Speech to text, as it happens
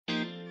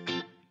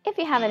If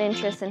you have an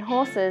interest in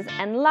horses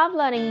and love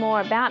learning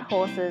more about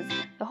horses,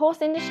 the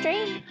horse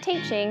industry,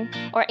 teaching,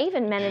 or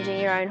even managing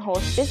your own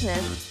horse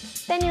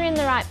business, then you're in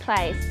the right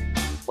place.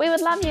 We would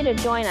love you to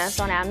join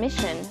us on our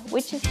mission,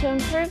 which is to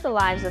improve the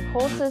lives of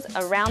horses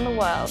around the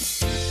world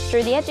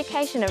through the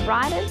education of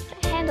riders,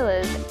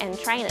 handlers, and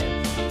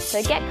trainers.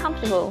 So get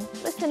comfortable,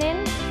 listen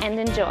in,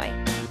 and enjoy.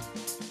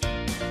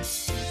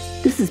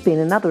 This has been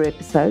another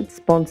episode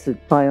sponsored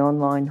by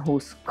Online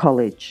Horse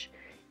College.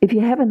 If you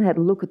haven't had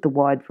a look at the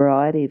wide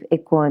variety of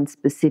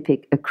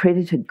equine-specific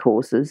accredited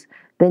courses,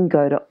 then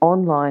go to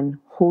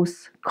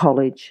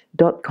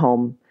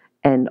onlinehorsecollege.com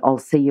and I'll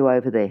see you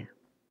over there.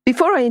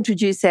 Before I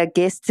introduce our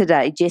guest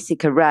today,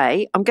 Jessica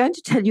Ray, I'm going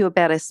to tell you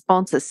about our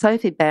sponsor,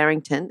 Sophie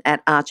Barrington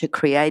at Archer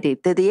Creative.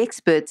 They're the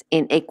experts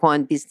in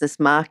equine business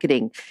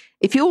marketing.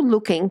 If you're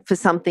looking for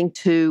something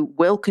to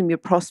welcome your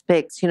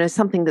prospects,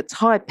 something that's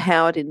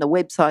high-powered in the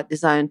website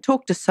design,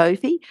 talk to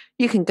Sophie.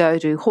 You can go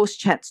to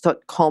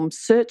horsechats.com,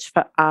 search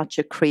for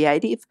Archer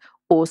Creative,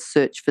 or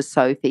search for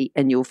Sophie,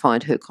 and you'll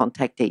find her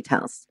contact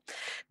details.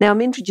 Now,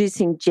 I'm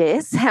introducing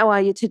Jess. How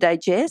are you today,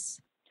 Jess?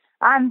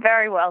 I'm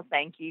very well,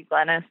 thank you,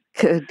 Glenys.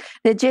 Good.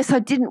 Now, Jess, I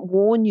didn't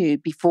warn you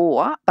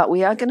before, but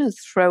we are going to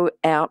throw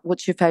out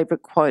what's your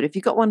favourite quote. Have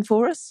you got one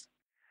for us?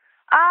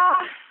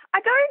 I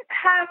don't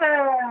have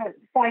a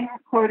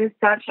favourite quote as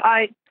such.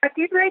 I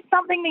did read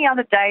something the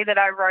other day that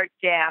I wrote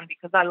down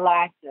because I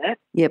liked it.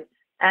 Yep.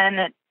 And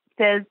it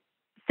says,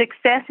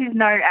 success is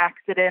no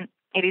accident.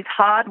 It is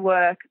hard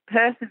work,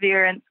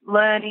 perseverance,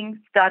 learning,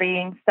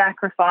 studying,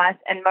 sacrifice,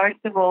 and most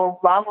of all,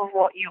 love of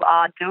what you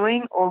are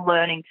doing or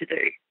learning to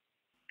do.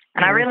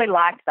 And I really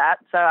liked that,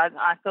 so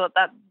I thought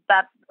that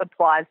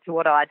applies to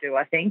what I do,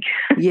 I think.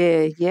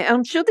 Yeah.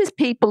 I'm sure there's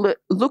people that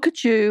look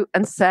at you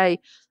and say,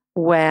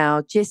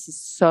 wow, Jess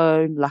is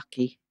so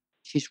lucky.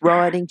 She's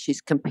riding, she's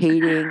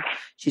competing,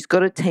 she's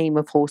got a team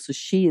of horses.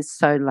 She is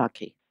so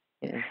lucky.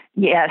 Yeah.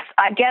 Yes,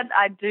 I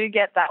do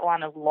get that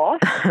one a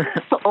lot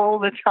all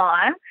the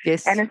time.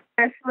 Yes. And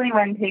especially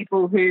when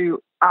people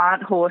who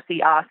aren't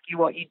horsey ask you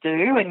what you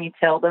do and you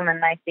tell them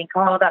and they think,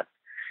 oh,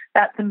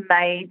 that's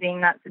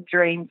amazing, that's a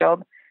dream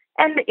job.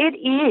 And it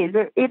is.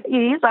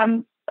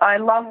 I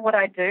love what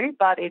I do,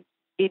 but it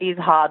is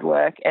hard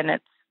work, and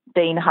it's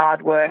been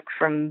hard work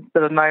from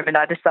the moment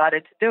I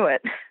decided to do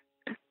it.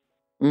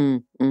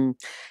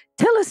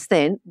 Tell us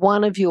then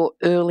one of your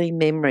early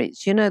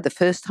memories. The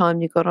first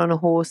time you got on a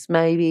horse,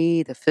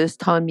 maybe the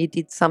first time you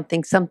did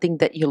something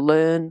that you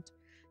learned.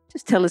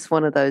 Just tell us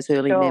one of those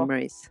early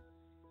memories.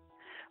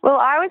 Well,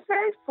 I was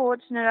very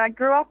fortunate. I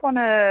grew up on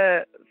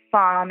a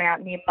farm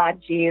out near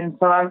Mudgee, and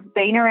so I've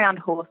been around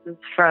horses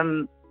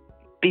from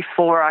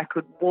before I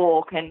could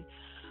walk, and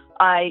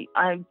I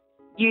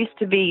used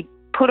to be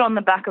put on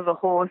the back of a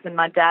horse and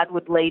my dad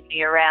would lead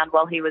me around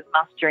while he was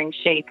mustering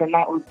sheep, and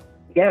that was,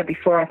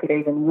 before I could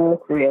even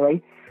walk,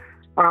 really.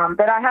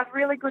 But I have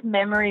really good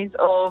memories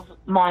of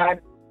my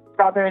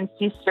brother and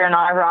sister and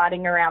I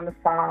riding around the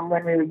farm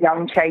when we were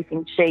young,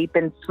 chasing sheep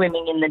and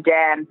swimming in the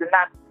dams, and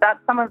that's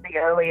some of the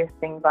earliest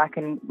things I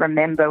can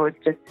remember, was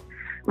just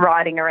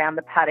riding around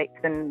the paddocks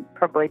and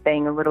probably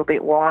being a little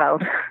bit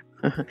wild.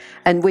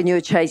 And when you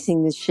were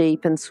chasing the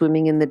sheep and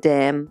swimming in the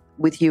dam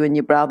with you and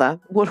your brother,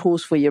 what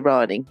horse were you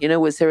riding?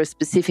 Was there a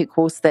specific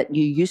horse that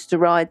you used to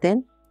ride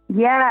then?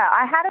 Yeah,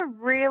 I had a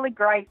really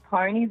great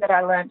pony that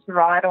I learned to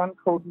ride on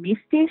called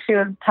Misty. She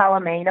was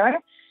Palomino,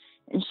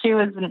 and she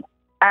was an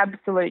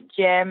absolute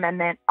gem.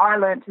 And then I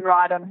learned to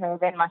ride on her,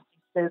 then my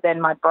sister,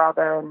 then my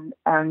brother,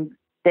 and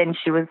then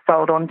she was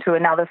sold on to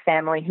another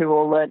family who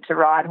all learned to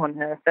ride on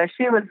her. So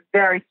she was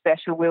very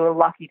special. We were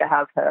lucky to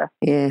have her.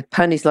 Yeah,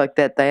 ponies like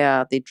that,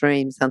 they're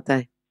dreams, aren't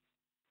they?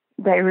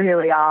 They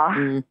really are.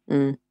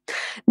 Mm-hmm.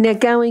 Now,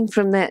 going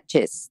from that,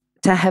 Jess,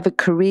 to have a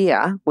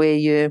career where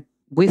you're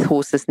with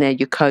horses now,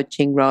 you're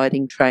coaching,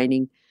 riding,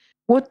 training,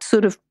 what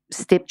sort of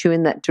stepped you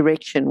in that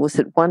direction? Was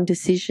it one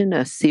decision,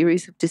 a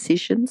series of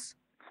decisions?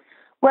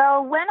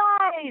 Well, when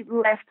I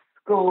left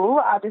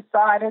school, I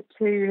decided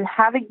to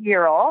have a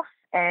year off,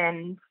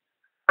 and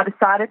I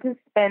decided to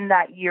spend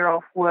that year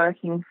off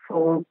working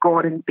for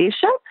Gordon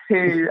Bishop,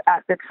 who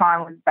at the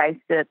time was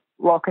based at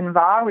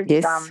Lochinvar with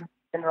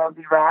and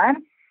Robbie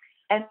Ryan.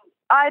 And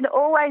I'd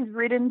always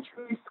ridden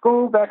through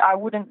school, but I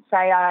wouldn't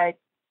say I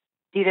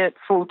did it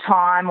full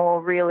time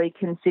or really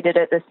considered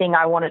it the thing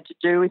I wanted to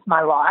do with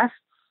my life.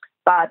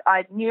 But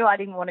I knew I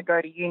didn't want to go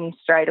to uni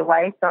straight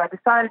away, so I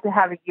decided to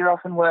have a year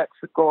off and work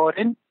for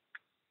Gordon.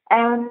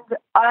 And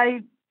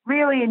I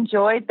really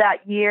enjoyed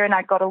that year and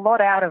I got a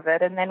lot out of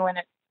it. And then when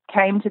it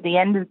came to the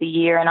end of the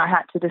year and I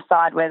had to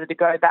decide whether to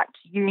go back to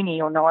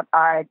uni or not,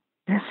 I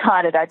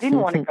decided I didn't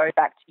want to go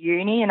back to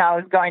uni and I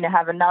was going to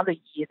have another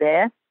year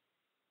there.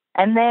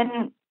 And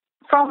then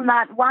from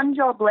that, one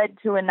job led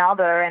to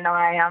another, and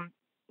I'm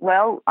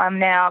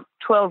now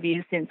 12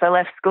 years since I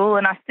left school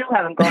and I still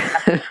haven't gone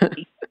back to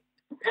uni.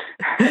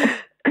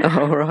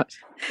 All right.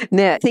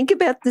 Now, think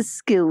about the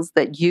skills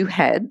that you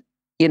had,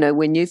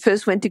 when you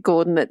first went to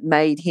Gordon, that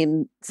made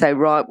him say,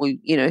 right, well,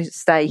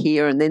 stay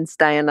here and then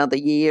stay another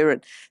year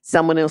and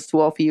someone else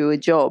to offer you a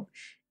job.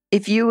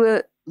 If you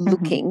were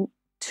looking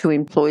to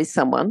employ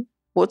someone,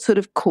 what sort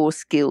of core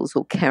skills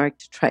or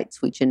character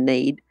traits would you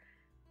need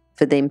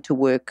for them to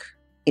work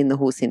in the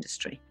horse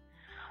industry?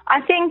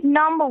 I think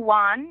number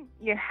one,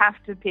 you have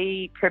to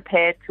be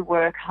prepared to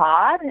work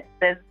hard.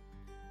 There's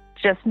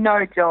just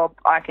no job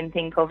I can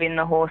think of in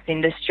the horse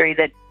industry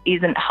that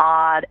isn't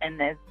hard, and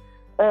there's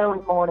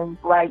early mornings,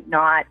 late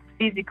nights,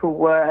 physical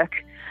work.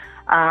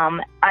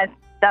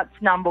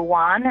 That's number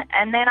one.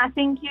 And then I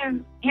think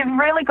you've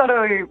really got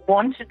to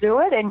want to do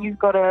it, and you've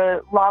got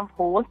to love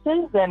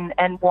horses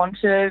and want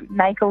to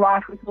make a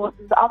life with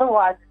horses.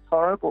 Otherwise, it's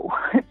horrible.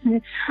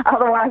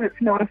 Otherwise,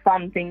 it's not a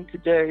fun thing to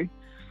do.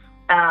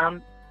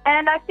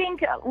 And I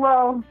think,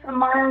 well, from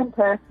my own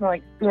personal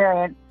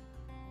experience,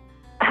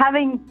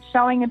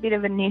 showing a bit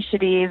of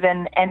initiative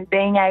and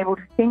being able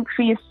to think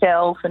for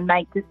yourself and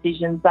make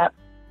decisions,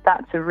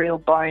 that's a real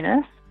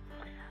bonus.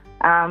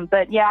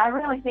 But yeah, I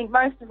really think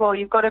most of all,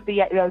 you've got to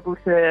be able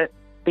to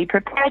be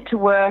prepared to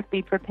work,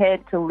 be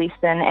prepared to listen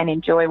and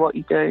enjoy what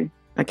you do.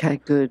 Okay,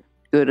 good.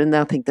 And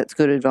I think that's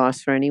good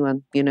advice for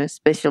anyone,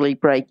 especially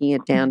breaking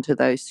it down to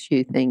those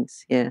few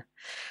things. Yeah.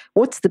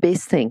 What's the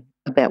best thing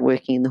about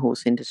working in the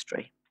horse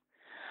industry?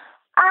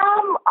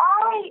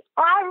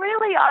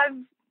 I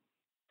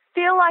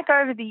feel like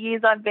over the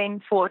years I've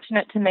been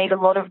fortunate to meet a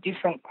lot of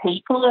different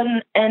people,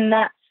 and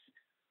that's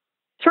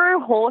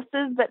through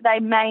horses, but they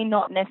may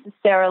not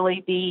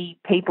necessarily be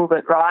people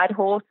that ride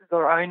horses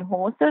or own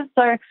horses.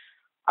 So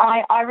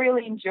I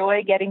really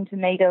enjoy getting to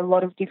meet a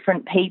lot of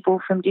different people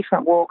from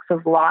different walks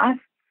of life.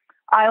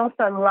 I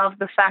also love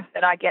the fact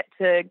that I get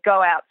to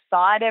go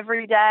outside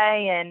every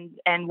day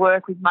and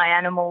work with my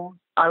animals.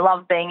 I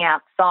love being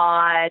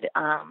outside.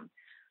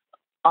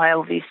 I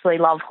obviously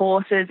love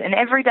horses, and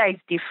every day is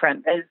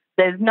different.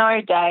 There's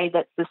no day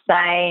that's the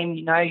same.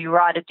 You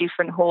ride a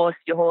different horse,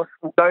 your horse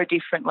will go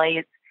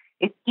differently.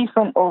 It's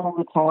different all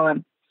the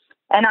time.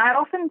 And I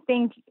often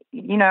think,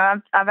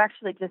 I've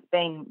actually just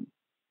been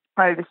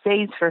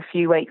overseas for a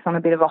few weeks on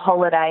a bit of a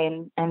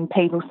holiday, and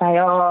people say,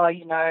 oh,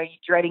 you're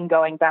dreading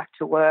going back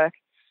to work.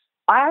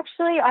 I've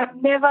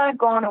never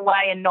gone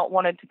away and not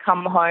wanted to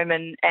come home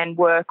and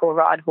work or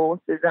ride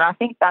horses. And I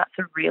think that's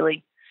a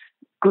really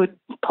good,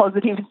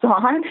 positive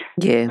sign.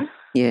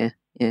 Yeah.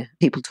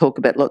 People talk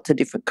about lots of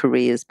different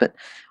careers, but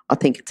I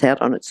think it's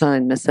out on its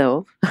own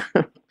myself.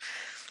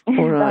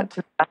 All right.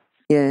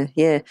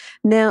 Yeah.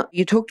 Now,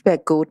 you talked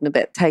about Gordon,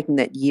 about taking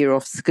that year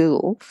off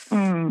school,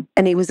 and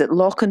he was at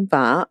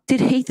Lochinvar.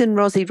 Did Heath and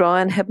Rosie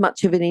Ryan have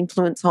much of an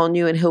influence on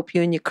you and help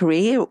you in your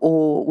career,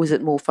 or was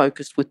it more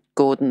focused with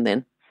Gordon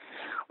then?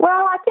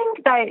 Well, I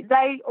think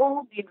they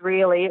all did,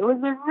 really. It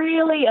was a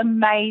really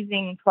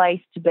amazing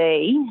place to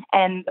be,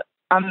 and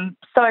I'm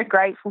so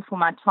grateful for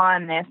my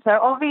time there. So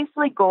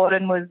obviously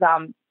Gordon was,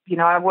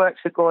 I worked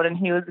for Gordon.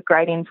 He was a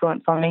great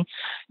influence on me.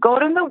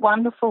 Gordon's a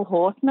wonderful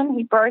horseman.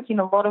 He broke in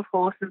a lot of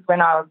horses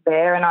when I was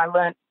there, and I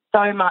learned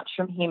so much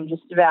from him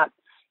just about,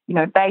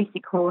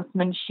 basic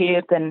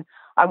horsemanship. And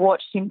I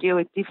watched him deal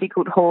with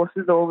difficult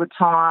horses all the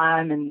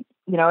time, and,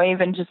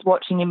 even just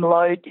watching him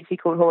load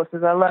difficult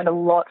horses, I learned a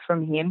lot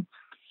from him.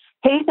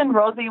 Heath and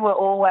Rosie were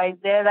always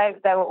there.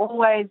 They were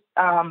always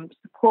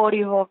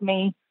supportive of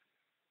me.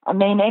 I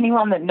mean,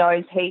 anyone that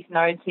knows Heath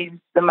knows he's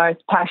the most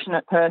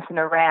passionate person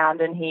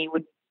around, and he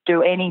would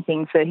do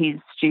anything for his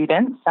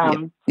students.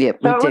 So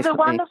it was a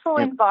wonderful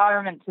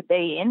environment to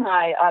be in.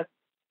 I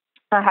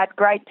had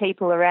great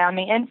people around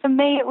me, and for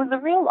me it was a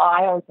real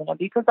eye-opener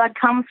because I'd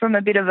come from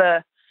a bit of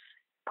a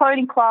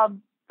pony club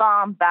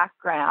farm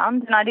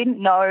background, and I didn't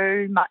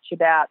know much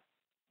about,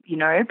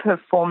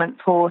 performance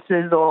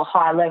horses or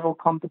high-level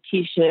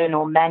competition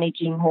or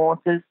managing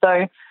horses.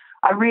 So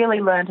I really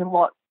learned a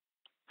lot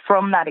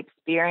from that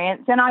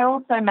experience, and I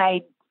also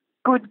made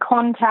good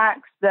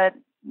contacts that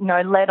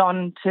led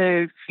on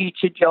to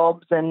future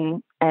jobs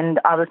and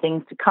other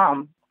things to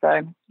come. So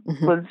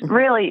it was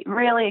really,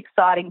 really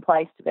exciting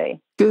place to be.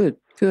 Good.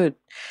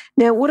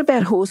 Now, what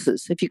about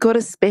horses? Have you got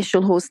a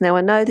special horse? Now,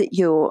 I know that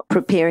you're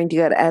preparing to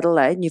go to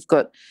Adelaide and you've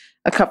got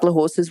a couple of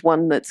horses,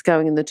 one that's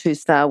going in the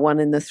 2-star, one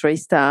in the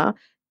 3-star.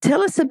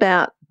 Tell us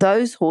about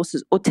those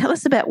horses, or tell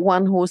us about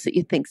one horse that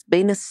you think's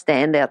been a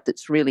standout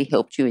that's really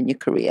helped you in your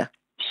career.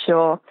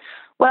 Sure.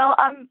 Well,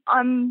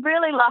 I'm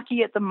really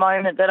lucky at the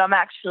moment that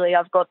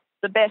I've got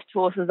the best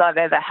horses I've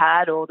ever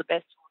had, or the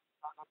best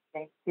horses I've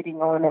been sitting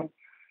on.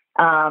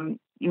 And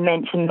you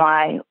mentioned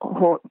my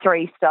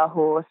 3-star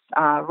horse,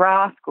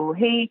 Rascal.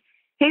 He's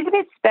a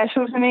bit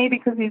special to me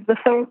because he's the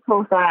first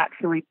horse I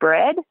actually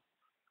bred.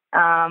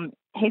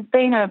 He's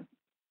been a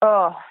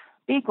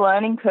big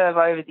learning curve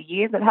over the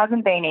years. It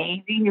hasn't been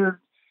easy. He was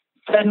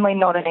certainly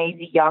not an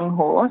easy young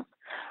horse.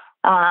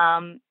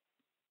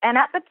 And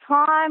at the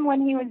time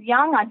when he was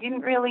young, I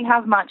didn't really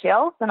have much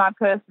else, and I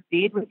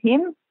persevered with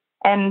him.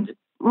 And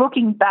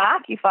looking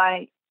back, if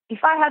I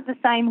had the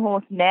same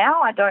horse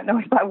now, I don't know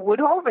if I would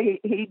have.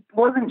 He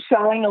wasn't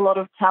showing a lot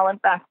of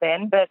talent back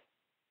then, but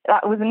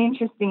that was an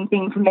interesting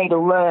thing for me to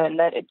learn,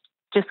 that it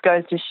just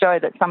goes to show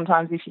that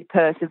sometimes if you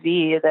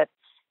persevere that,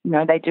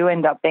 they do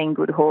end up being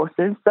good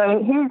horses.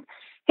 So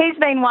he's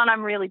been one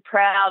I'm really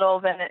proud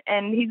of,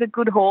 and he's a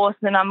good horse,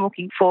 and I'm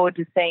looking forward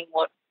to seeing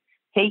what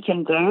he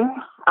can do.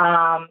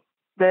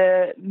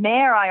 The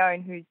mare I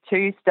own, who's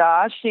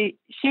 2-star,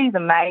 she's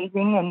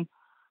amazing, and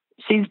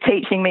she's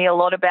teaching me a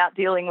lot about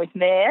dealing with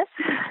mares.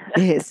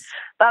 Yes.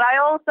 But I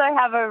also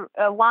have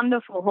a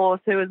wonderful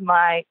horse who was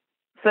my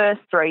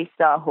first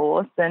 3-star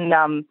horse,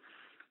 and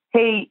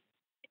he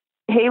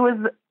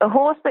was a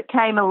horse that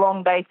came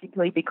along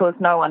basically because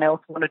no one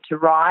else wanted to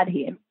ride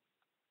him.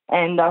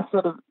 And I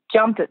sort of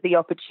jumped at the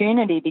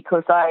opportunity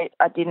because I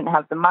didn't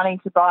have the money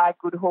to buy a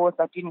good horse.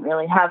 I didn't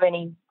really have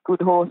any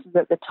good horses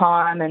at the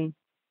time. And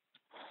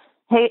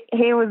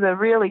he was a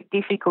really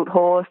difficult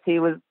horse. He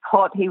was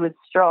hot, he was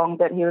strong,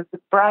 but he was the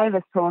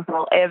bravest horse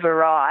I'll ever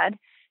ride.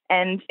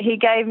 And he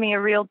gave me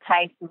a real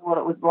taste of what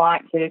it was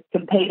like to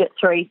compete at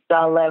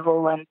 3-star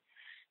level.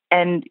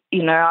 And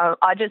you know,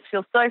 I just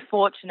feel so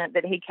fortunate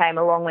that he came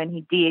along when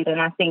he did.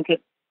 And I think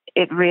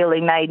it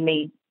really made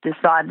me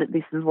decide that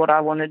this is what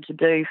I wanted to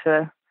do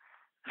for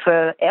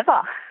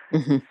forever.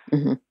 Mm-hmm,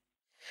 mm-hmm.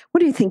 What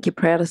do you think your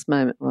proudest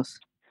moment was?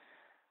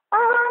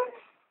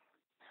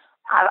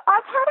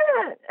 I've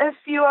had a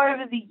few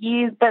over the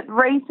years, but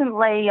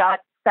recently I'd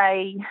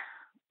say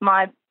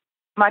my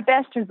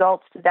best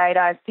results to date,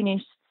 I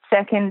finished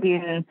second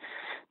in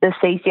the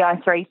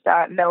CCI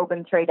 3-star at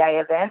Melbourne 3-day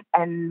event,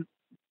 and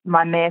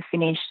my mare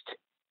finished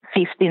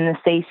 5th in the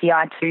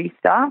CCI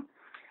 2-star.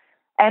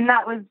 And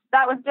that was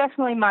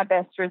definitely my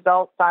best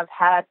results I've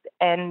had,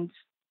 and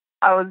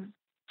I was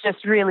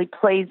just really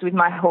pleased with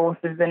my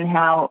horses and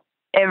how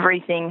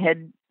everything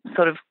had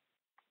sort of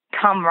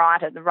come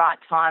right at the right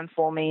time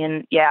for me.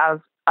 And yeah,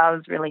 I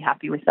was really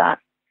happy with that.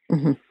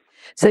 Mm-hmm.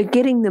 So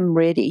getting them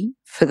ready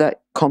for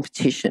that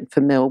competition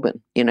for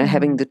Melbourne, you know,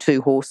 having the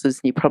 2 horses,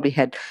 and you probably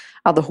had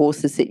other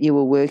horses that you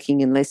were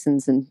working in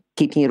lessons and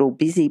keeping it all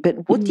busy.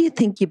 But what do you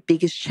think your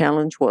biggest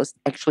challenge was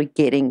actually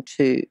getting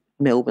to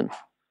Melbourne?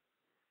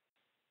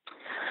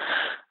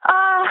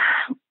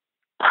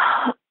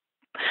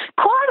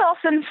 Quite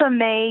often for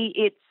me,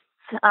 it's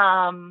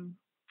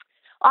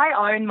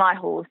I own my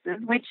horses,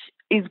 which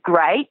is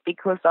great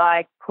because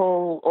I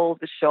call all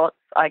the shots,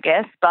 I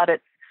guess, but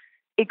it's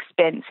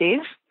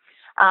expensive.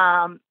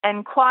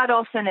 And quite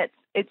often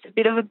it's a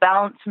bit of a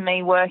balance for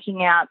me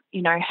working out,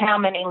 you know, how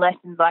many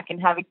lessons I can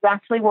have,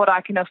 exactly what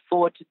I can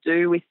afford to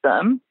do with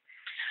them,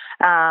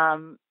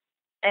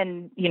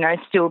 and, you know,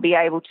 still be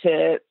able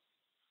to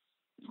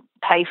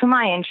pay for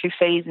my entry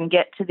fees and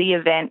get to the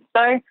event.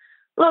 So,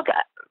 look,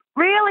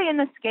 really in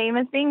the scheme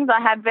of things,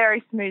 I had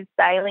very smooth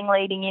sailing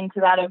leading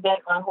into that event.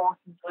 My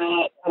horses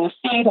were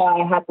fit.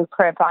 I had the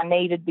prep I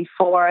needed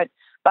before it.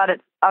 But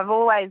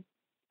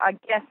I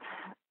guess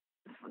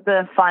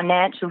the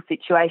financial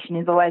situation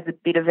is always a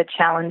bit of a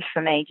challenge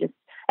for me.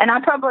 And I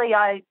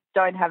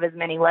don't have as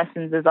many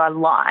lessons as I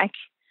like,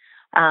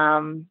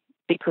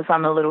 because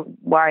I'm a little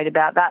worried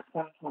about that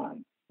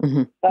sometimes.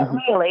 Mm-hmm. But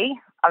really,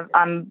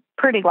 I'm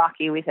pretty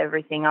lucky with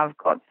everything I've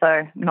got, so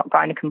I'm not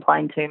going to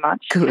complain too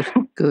much. Good.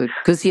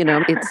 Because, you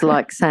know, it's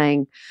like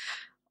saying,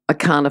 I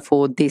can't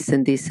afford this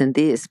and this and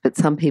this, but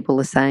some people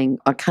are saying,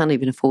 I can't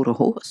even afford a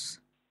horse,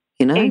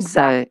 you know?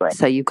 Exactly.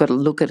 So you've got to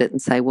look at it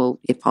and say, well,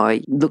 if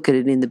I look at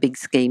it in the big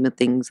scheme of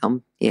things,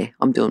 I'm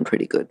doing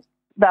pretty good.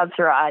 That's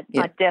right.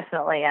 Yeah. I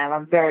definitely am.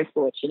 I'm very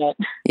fortunate.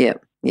 Yeah.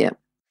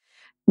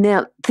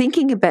 Now,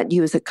 thinking about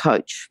you as a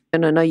coach,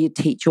 and I know you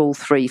teach all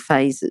 3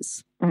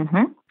 phases.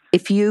 Mm-hmm.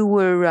 If you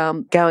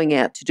were going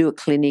out to do a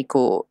clinic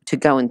or to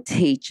go and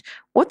teach,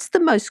 what's the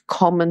most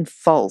common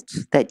fault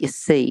that you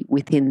see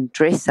within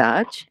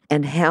dressage,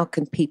 and how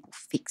can people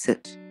fix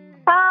it?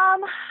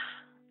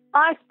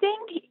 I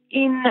think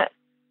in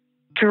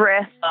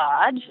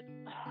dressage,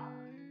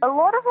 a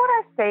lot of what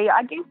I see,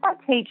 I guess I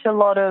teach a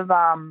lot of,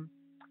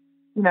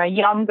 you know,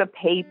 younger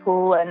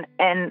people,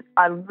 and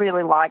I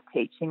really like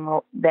teaching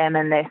them,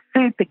 and they're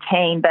super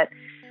keen, but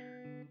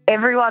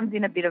everyone's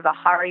in a bit of a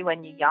hurry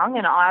when you're young,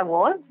 and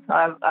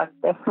I've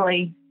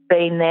definitely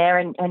been there,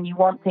 and you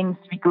want things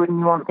to be good and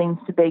you want things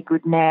to be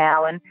good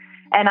now. And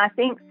I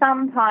think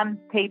sometimes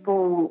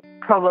people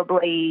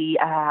probably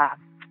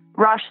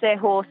rush their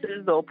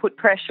horses or put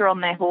pressure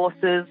on their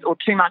horses, or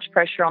too much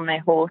pressure on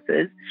their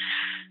horses.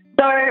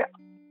 So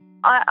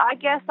I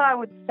guess I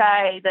would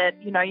say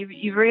that, you know,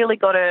 you've really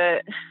got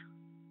to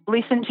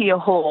listen to your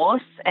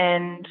horse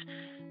and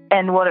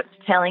what it's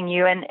telling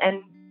you, and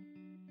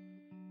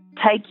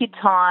take your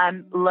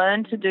time,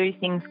 learn to do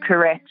things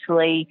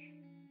correctly,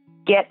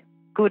 get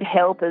good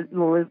help, as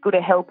good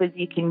a help as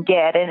you can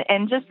get,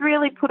 and just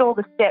really put all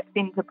the steps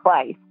into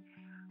place.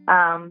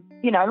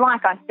 You know,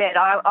 like I said,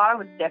 I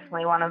was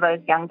definitely one of those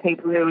young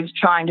people who was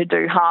trying to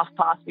do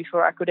half-pass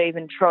before I could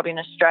even trot in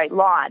a straight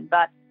line.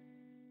 But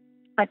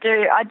I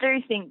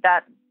do think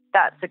that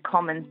that's a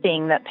common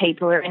thing, that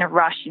people are in a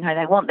rush. You know,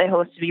 they want their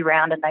horse to be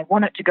round and they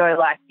want it to go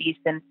like this,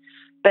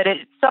 but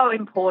it's so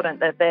important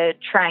that they're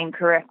trained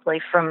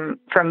correctly from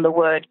the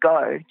word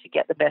go to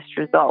get the best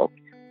result.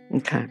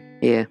 Okay.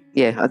 Yeah,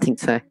 I think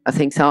so.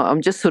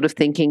 I'm just sort of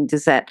thinking,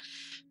 does that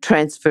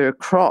transfer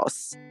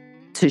across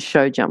to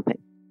show jumping?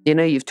 You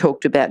know, you've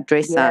talked about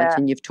dressage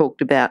and you've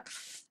talked about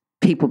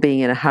people being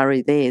in a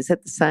hurry there. Is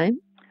that the same?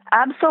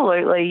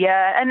 Absolutely,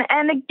 yeah.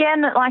 And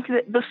again, like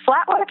the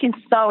flat work is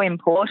so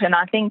important.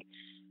 I think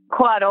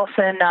quite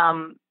often,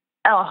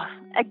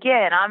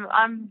 again,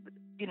 I'm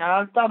you know,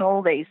 I've done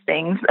all these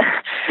things.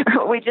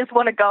 We just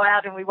want to go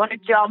out and we want to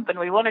jump and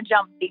we want to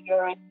jump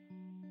bigger.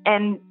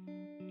 And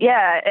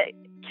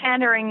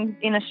cantering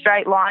in a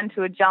straight line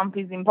to a jump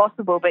is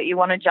impossible, but you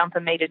want to jump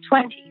 1.20 meters.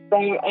 So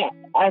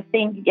I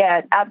think,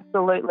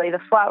 absolutely, the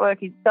flat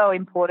work is so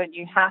important.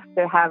 You have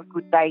to have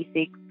good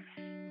basics.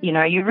 You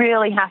know, you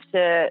really have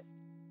to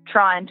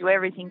try and do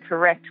everything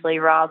correctly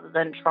rather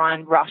than try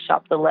and rush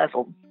up the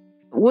level.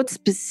 What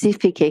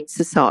specific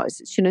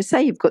exercises? You know,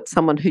 say you've got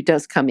someone who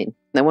does come in,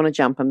 they want to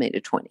jump 1.20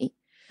 meters.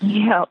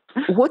 Yeah.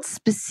 What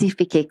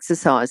specific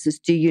exercises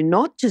do you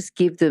not just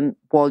give them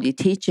while you're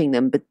teaching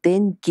them, but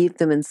then give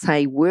them and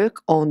say,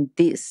 work on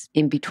this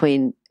in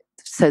between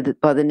so that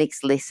by the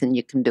next lesson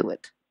you can do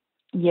it?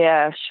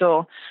 Yeah,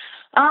 sure.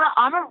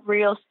 I'm a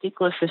real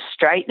stickler for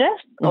straightness,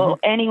 or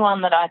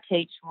anyone that I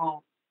teach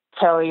will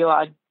tell you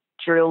I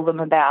drill them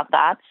about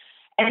that.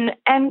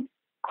 And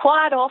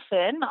quite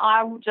often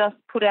I will just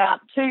put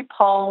out 2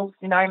 poles,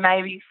 you know,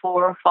 maybe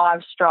 4 or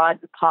 5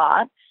 strides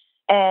apart,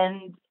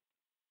 and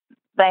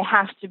they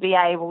have to be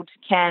able to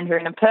canter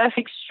in a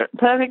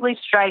perfectly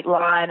straight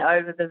line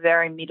over the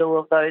very middle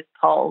of those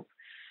poles.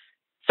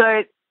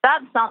 So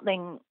that's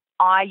something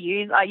I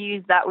use. I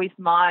use that with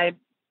my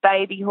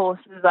baby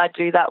horses. I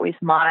do that with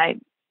my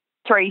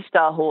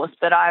 3-star horse,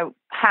 but I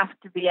have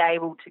to be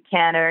able to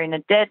canter in a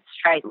dead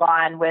straight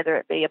line, whether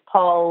it be a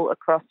pole, a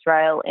cross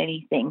rail,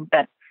 anything.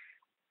 But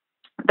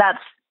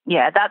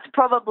that's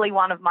probably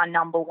one of my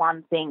number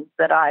one things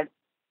that I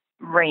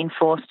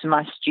reinforce to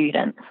my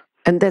students.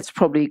 And that's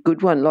probably a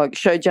good one. Like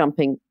show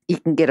jumping, you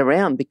can get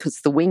around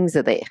because the wings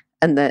are there,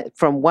 and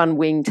from one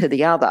wing to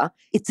the other,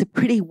 it's a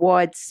pretty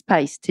wide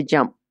space to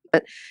jump.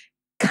 But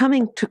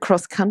coming to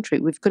cross country,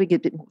 we've got to get a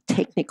bit more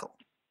technical.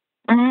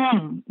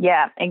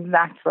 Yeah,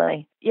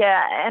 exactly.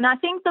 Yeah, and I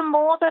think the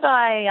more that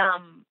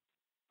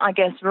I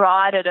guess,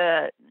 ride at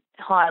a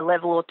high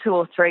level or 2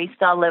 or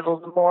 3-star level,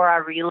 the more I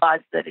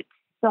realise that it's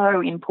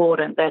so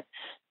important that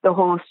the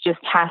horse just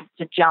has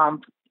to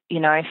jump. You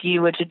know, if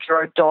you were to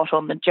draw a dot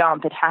on the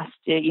jump,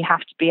 you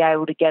have to be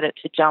able to get it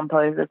to jump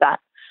over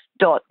that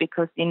dot,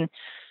 because in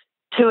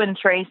 2 and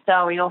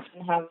 3-star we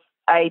often have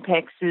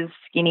apexes,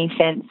 skinny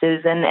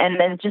fences, and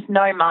there's just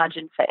no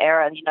margin for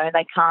error. You know,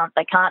 they can't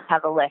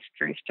have a left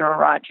drift or a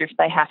right drift.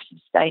 They have to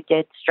stay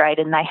dead straight,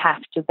 and they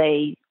have to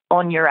be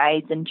on your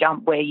aids and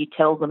jump where you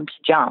tell them to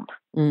jump.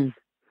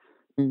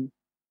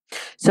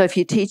 So if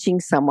you're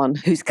teaching someone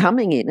who's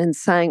coming in and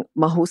saying,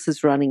 my horse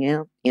is running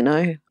out, you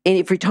know, and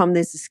every time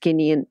there's a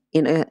skinny in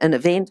an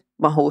event,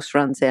 my horse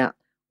runs out,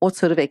 what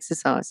sort of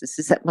exercises?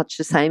 Is that much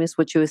the same as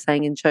what you were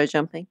saying in show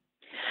jumping?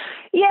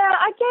 Yeah,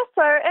 I guess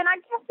so. And I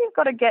guess you've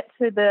got to get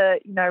to the,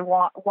 you know,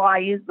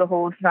 why is the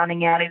horse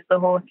running out? Is the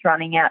horse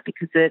running out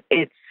because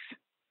it's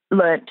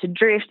learnt to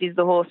drift? Is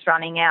the horse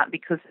running out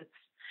because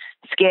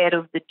it's scared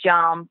of the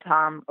jump,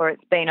 or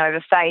it's been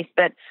overfaced?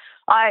 But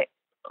I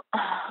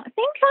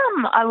think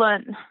I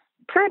learned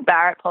through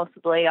Barrett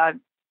possibly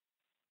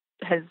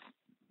has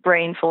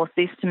reinforced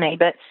this to me,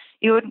 but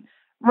you would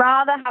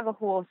rather have a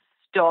horse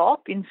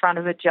stop in front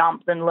of a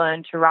jump than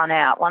learn to run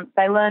out. Once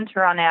they learn to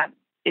run out,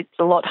 it's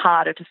a lot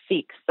harder to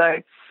fix. So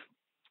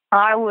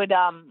I would,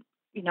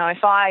 you know,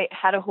 if I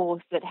had a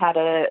horse that had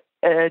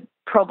a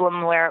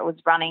problem where it was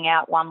running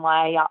out one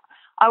way,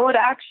 I would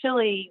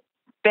actually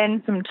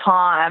spend some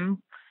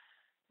time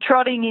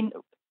trotting in.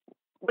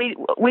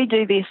 We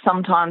do this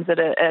sometimes at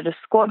a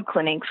squad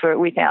clinic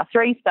with our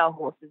 3-star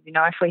horses. You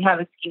know, if we have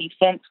a skinny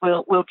fence,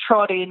 we'll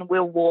trot in,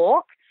 we'll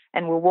walk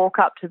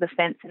up to the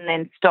fence and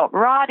then stop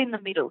right in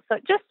the middle. So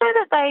just so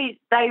that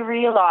they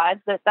realise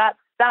that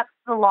that's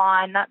the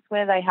line, that's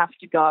where they have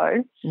to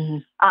go.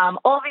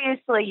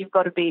 Obviously, you've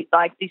got to be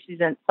like, this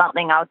isn't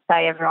something I would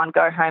say everyone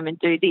go home and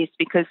do this,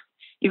 because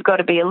you've got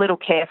to be a little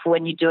careful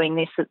when you're doing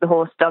this that the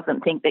horse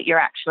doesn't think that you're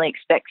actually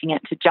expecting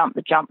it to jump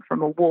the jump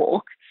from a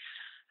walk.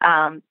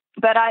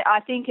 But I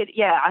think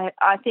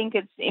I think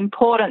it's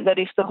important that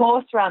if the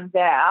horse runs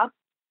out,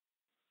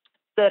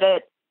 that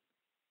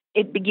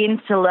it begins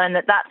to learn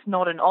that that's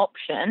not an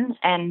option,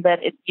 and that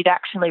you'd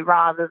actually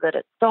rather that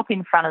it stop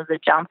in front of the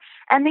jump.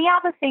 And the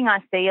other thing I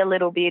see a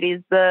little bit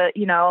is a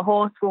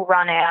horse will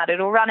run out.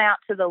 It'll run out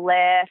to the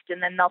left,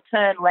 and then they'll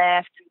turn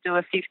left and do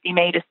a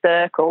 50-meter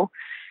circle.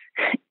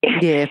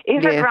 If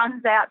it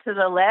runs out to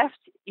the left,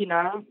 you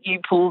know, you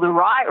pull the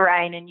right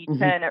rein and you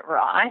turn it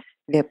right.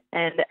 Yep.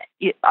 And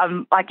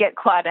I get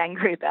quite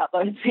angry about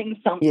those things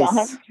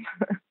sometimes.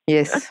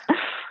 Yes.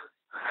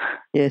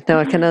 Yeah, no,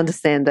 I can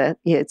understand that.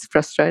 Yeah, it's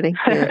frustrating.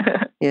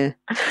 Yeah.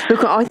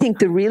 Look, I think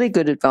the really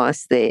good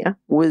advice there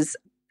was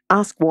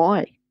ask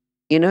why.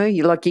 You know,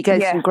 you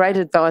gave some great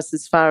advice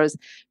as far as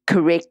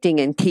correcting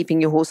and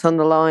keeping your horse on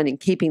the line and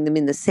keeping them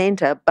in the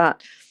centre.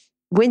 But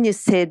when you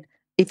said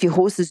if your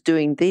horse is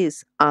doing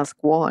this, ask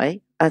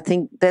why. I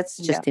think that's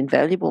just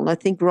invaluable. And I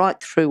think right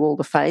through all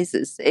the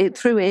phases,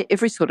 through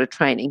every sort of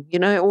training,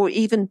 or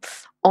even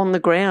on the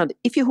ground,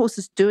 if your horse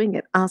is doing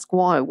it, ask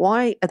why.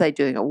 Why are they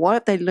doing it? Why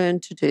have they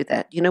learned to do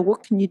that?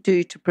 What can you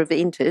do to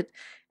prevent it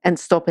and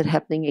stop it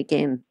happening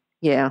again?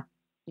 Yeah.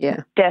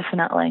 Yeah.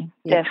 Definitely.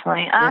 Yeah.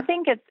 And I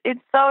think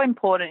it's so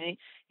important.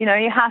 You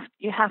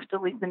have to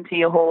listen to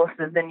your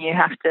horses, and you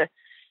have to,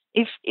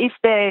 if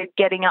they're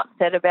getting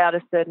upset about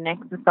a certain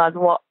exercise,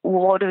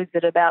 what is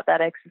it about that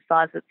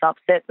exercise that's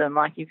upset them?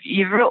 Like,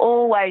 you've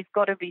always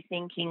got to be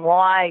thinking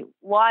why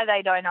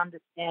they don't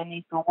understand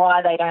this, or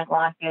why they don't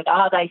like it.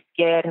 Are they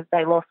scared? Have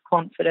they lost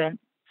confidence?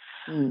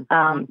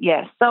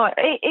 Yeah. So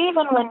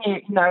even when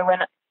when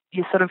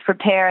you're sort of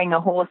preparing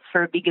a horse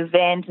for a big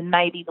event, and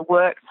maybe the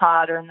work's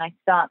harder and they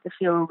start to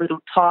feel a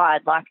little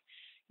tired, like,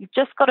 you've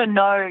just got to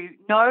know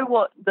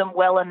them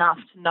well enough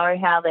to know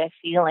how they're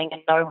feeling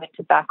and know when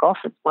to back off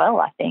as well,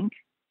 I think.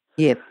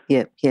 Yep.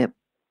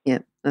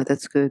 No,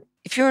 that's good.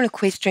 If you're an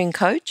equestrian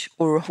coach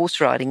or a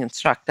horse riding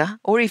instructor,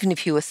 or even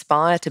if you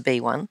aspire to be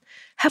one,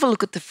 have a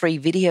look at the free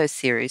video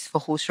series for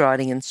horse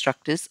riding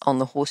instructors on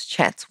the Horse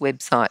Chats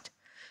website.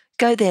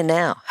 Go there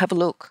now. Have a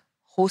look.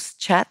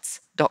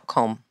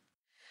 horsechats.com.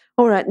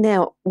 All right.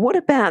 Now, what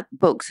about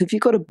books? Have you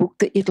got a book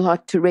that you'd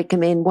like to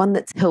recommend, one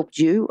that's helped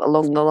you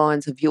along the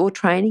lines of your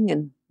training,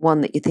 and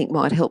one that you think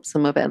might help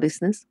some of our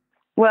listeners?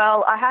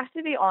 Well, I have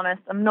to be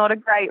honest, I'm not a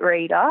great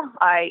reader.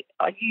 I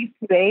used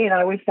to be, and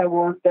I wish I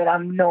was, but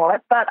I'm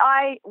not. But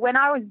when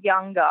I was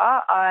younger,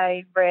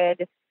 I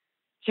read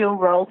Jill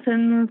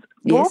Rolton's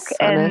book. Yes,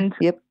 I know.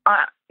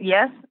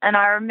 Yep. And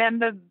I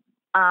remember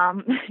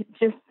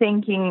just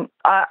thinking,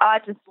 I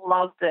just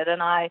loved it,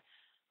 and I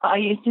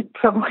used to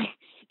probably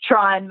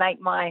try and make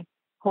my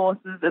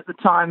horses at the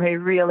time, who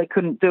really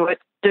couldn't do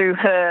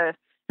her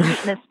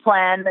fitness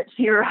plan that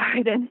she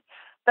wrote.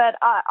 But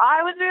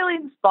I was really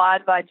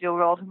inspired by Jill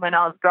Rolton when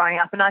I was growing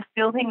up, and I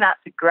still think that's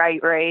a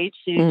great read.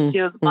 She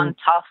was one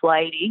tough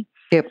lady.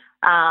 Yep.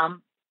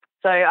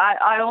 So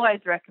I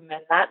always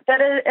recommend that.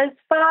 But as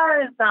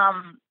far as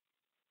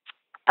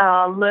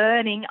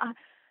learning,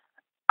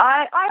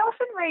 I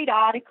often read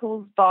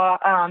articles by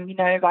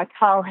by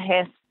Carl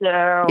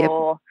Hester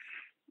or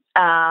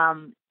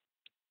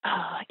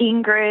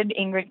Ingrid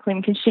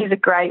Klimkin. She's a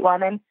great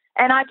one, and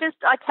I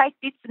take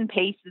bits and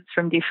pieces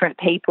from different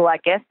people. I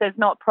guess there's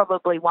not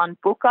probably one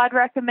book I'd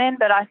recommend,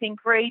 but I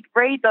think read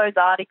those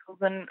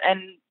articles, and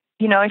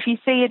if you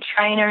see a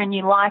trainer and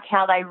you like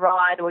how they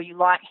ride, or you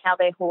like how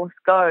their horse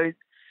goes,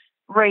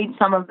 read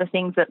some of the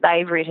things that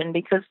they've written,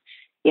 because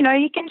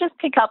you can just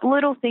pick up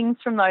little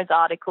things from those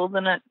articles,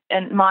 and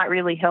it might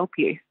really help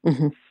you.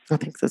 Mm-hmm. I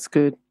think that's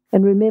good.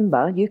 And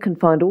remember, you can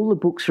find all the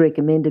books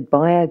recommended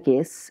by our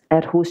guests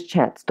at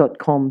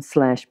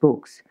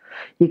horsechats.com/books.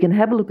 You can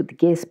have a look at the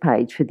guest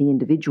page for the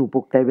individual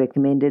book they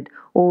recommended,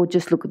 or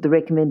just look at the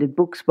recommended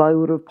books by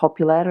order of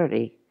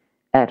popularity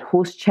at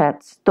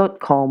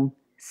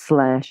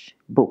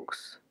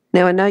horsechats.com/books.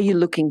 Now, I know you're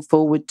looking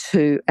forward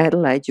to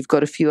Adelaide. You've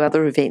got a few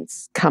other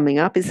events coming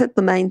up. Is that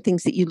the main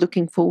things that you're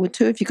looking forward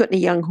to? Have you got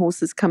any young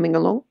horses coming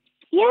along?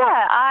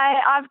 Yeah,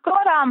 I've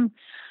got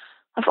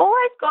I've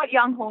always got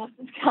young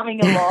horses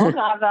coming along.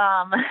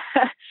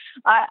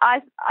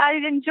 I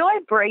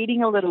enjoy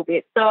breeding a little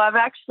bit, so I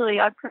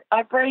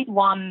breed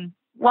one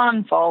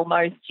foal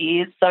most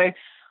years. So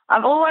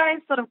I've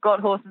always sort of got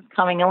horses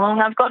coming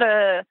along. I've got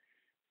a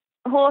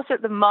horse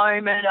at the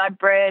moment I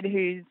bred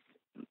who's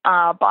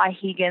by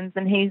Higgins,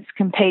 and he's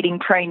competing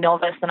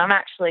pre-novice, and I'm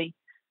actually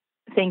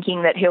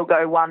thinking that he'll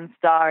go 1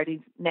 star at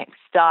his next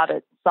start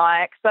at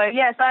SIAC. So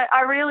yes,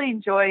 I really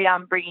enjoy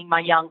bringing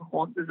my young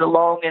horses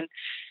along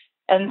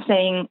and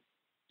seeing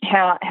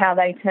how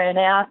they turn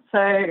out. So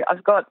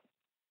I've got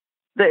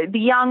the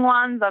young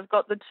ones, I've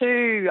got the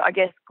 2, I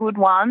guess, good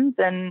ones,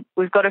 and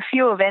we've got a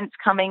few events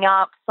coming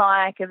up,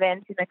 SIAC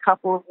events in a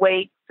couple of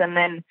weeks, and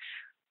then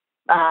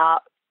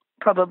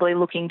probably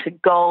looking to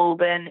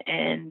Goulburn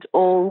and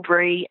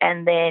Albury,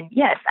 and then,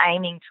 yes,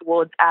 aiming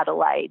towards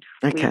Adelaide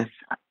with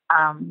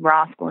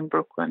Rascal and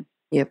Brooklyn.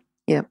 Yep.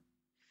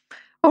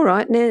 All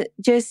right. Now,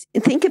 Jess,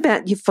 think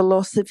about your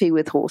philosophy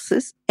with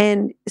horses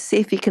and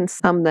see if you can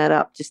sum that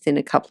up just in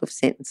a couple of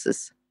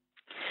sentences.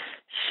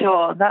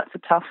 Sure, that's a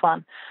tough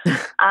one.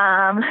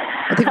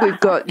 I think we've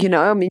got,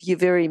 you're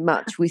very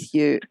much with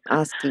you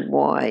asking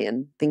why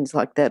and things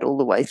like that all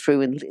the way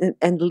through,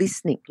 and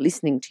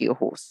listening to your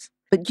horse.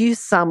 But you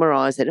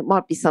summarise it. It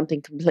might be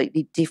something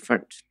completely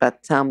different,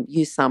 but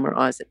you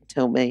summarise it and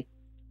tell me.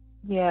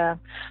 Yeah.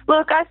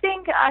 Look, I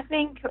think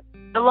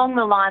along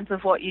the lines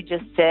of what you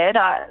just said,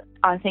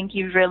 I think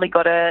you've really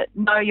got to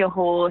know your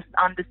horse,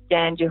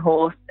 understand your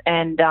horse,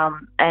 and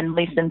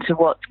listen to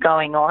what's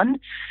going on.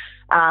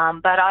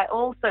 But I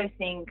also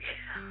think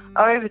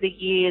over the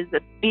years, a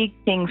big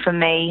thing for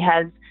me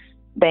has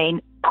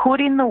been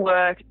put in the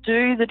work,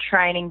 do the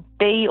training,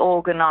 be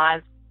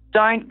organised.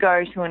 Don't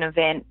go to an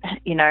event,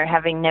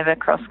 having never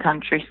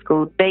cross-country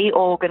schooled. Be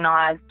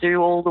organised,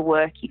 do all the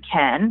work you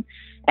can,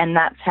 and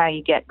that's how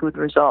you get good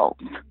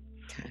results.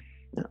 Okay.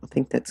 No, I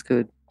think that's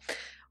good.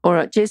 All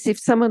right, Jess, if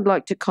someone would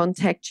like to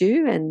contact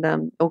you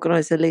and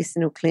organise a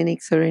lesson or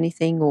clinics or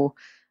anything, or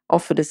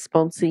offer to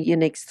sponsor your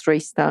next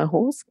 3-star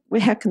horse,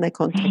 how can they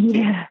contact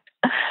you? Yeah.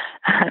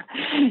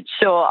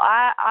 Sure.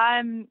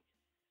 I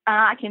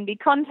can be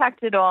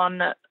contacted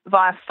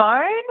via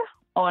phone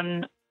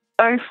on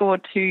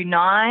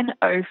 0429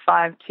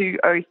 052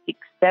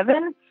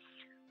 067.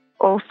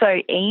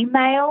 Also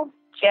email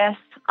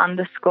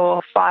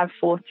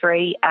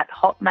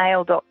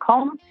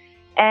jess_543@hotmail.com.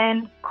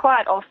 And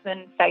quite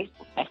often,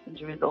 Facebook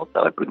Messenger is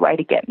also a good way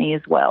to get me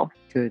as well.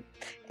 Good.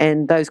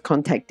 And those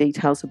contact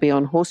details will be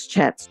on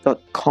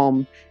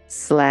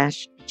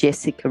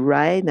horsechats.com/Jessica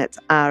Ray. That's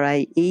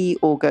RAE,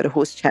 or go to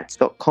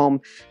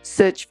horsechats.com,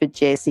 search for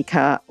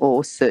Jessica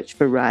or search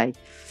for Ray.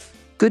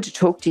 Good to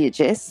talk to you,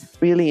 Jess.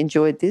 Really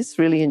enjoyed this.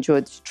 Really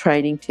enjoyed the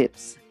training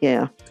tips.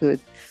 Yeah,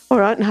 good. All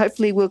right, and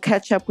hopefully we'll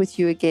catch up with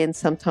you again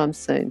sometime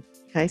soon.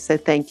 Okay, so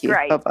thank you.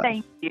 Great. Bye-bye.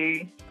 Thank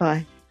you.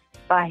 Bye.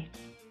 Bye.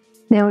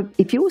 Now,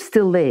 if you're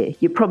still there,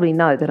 you probably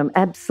know that I'm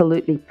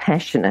absolutely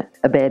passionate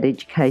about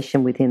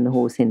education within the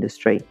horse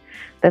industry.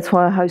 That's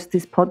why I host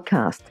this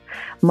podcast.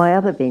 My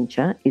other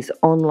venture is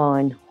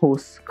Online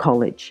Horse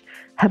College.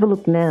 Have a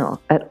look now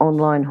at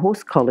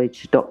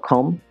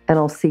onlinehorsecollege.com and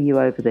I'll see you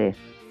over there.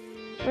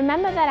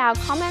 Remember that our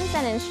comments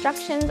and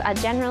instructions are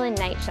general in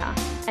nature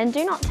and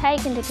do not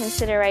take into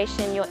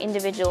consideration your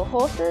individual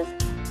horses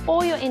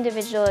or your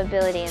individual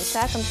ability and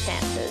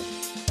circumstances.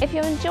 If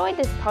you enjoyed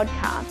this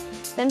podcast,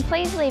 then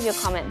please leave your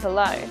comment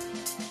below.